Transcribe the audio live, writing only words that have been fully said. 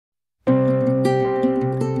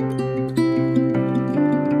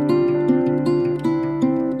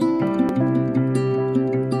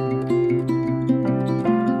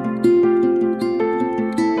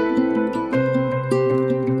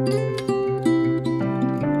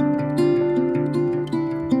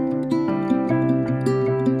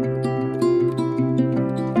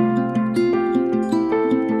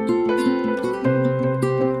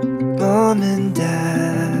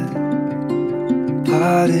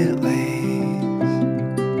opposite ways.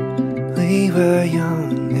 We were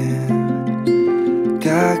young and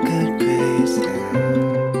got good grades then.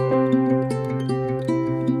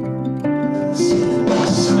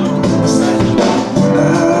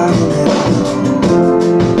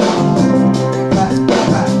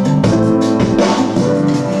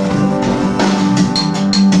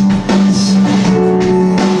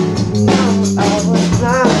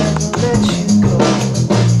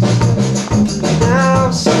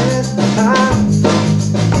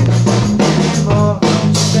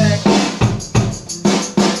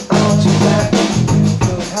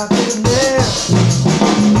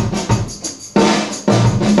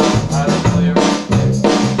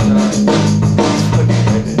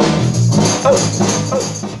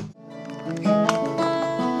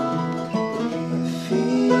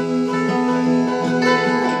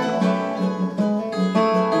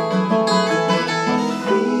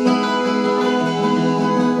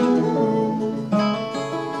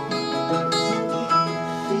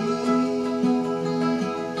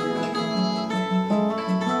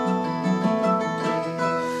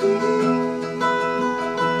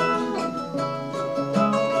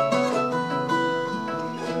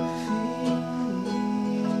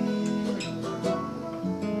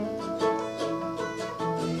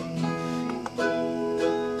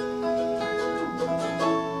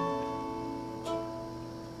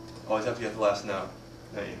 Always have to get the last note.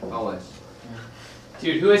 Not you. Always.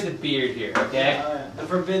 Dude, who has the beard here, okay? The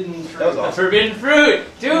forbidden fruit. That was awesome. The forbidden fruit!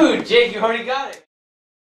 Dude, Jake, you already got it.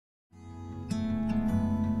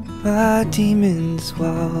 My demons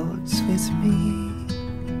waltz with me.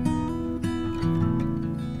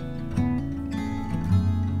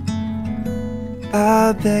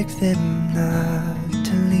 I beg them not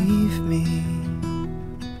to leave me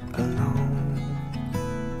alone.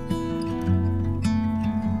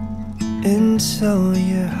 And so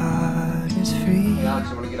your heart is free. Hey Alex,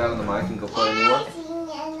 you want to get out on the mic and go play a new one?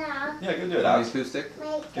 Yeah, go do it, Alex. Acoustic?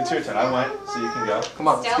 It's your turn. I went, so you can go. Come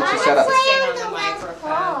on, let's get you Stella set up. on the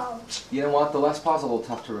microphone. You know what? The Les Paul's a little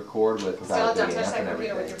tough to record with without a Stella, big don't touch amp and that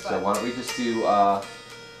computer with everything. your So foot. why don't we just do, why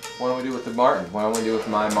don't we do with the Martin? Why don't we do with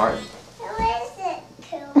my Martin? Who is it?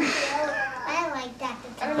 I like that.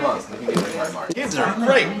 Come on, we can get with my Martin. Kids are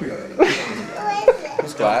great. Who is it?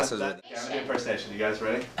 Whose glasses are Okay, I'm gonna do impersonation. You guys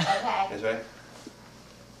ready? Okay. You guys ready?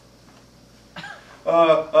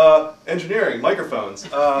 Engineering, microphones.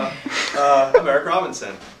 I'm Eric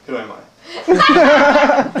Robinson. Who am I?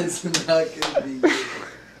 It's not gonna be good.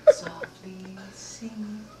 Softly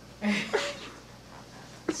sing.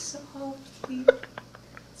 Softly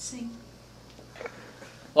sing.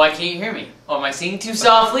 Why can't you hear me? Oh, am I singing too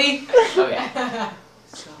softly? Oh yeah.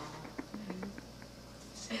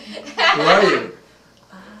 Who are you?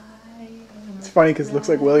 It's funny because it looks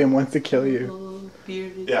like William wants to kill you.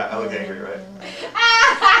 Yeah, I look angry, right?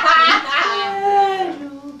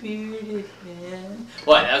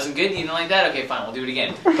 What? That wasn't good? You didn't like that? Okay, fine. We'll do it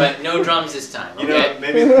again. But no drums this time. You know Okay. what,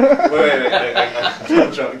 maybe. Wait.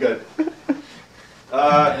 Good.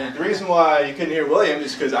 The reason why you couldn't hear William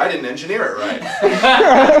is because I didn't engineer it right.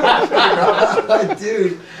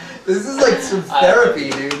 Dude, this is like some therapy,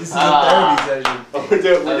 dude. This is a therapy session. We're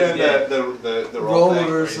doing the roll thing.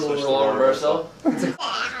 reversal. Where you switch Roll reversal.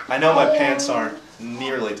 I know my pants aren't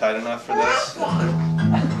nearly tight enough for this.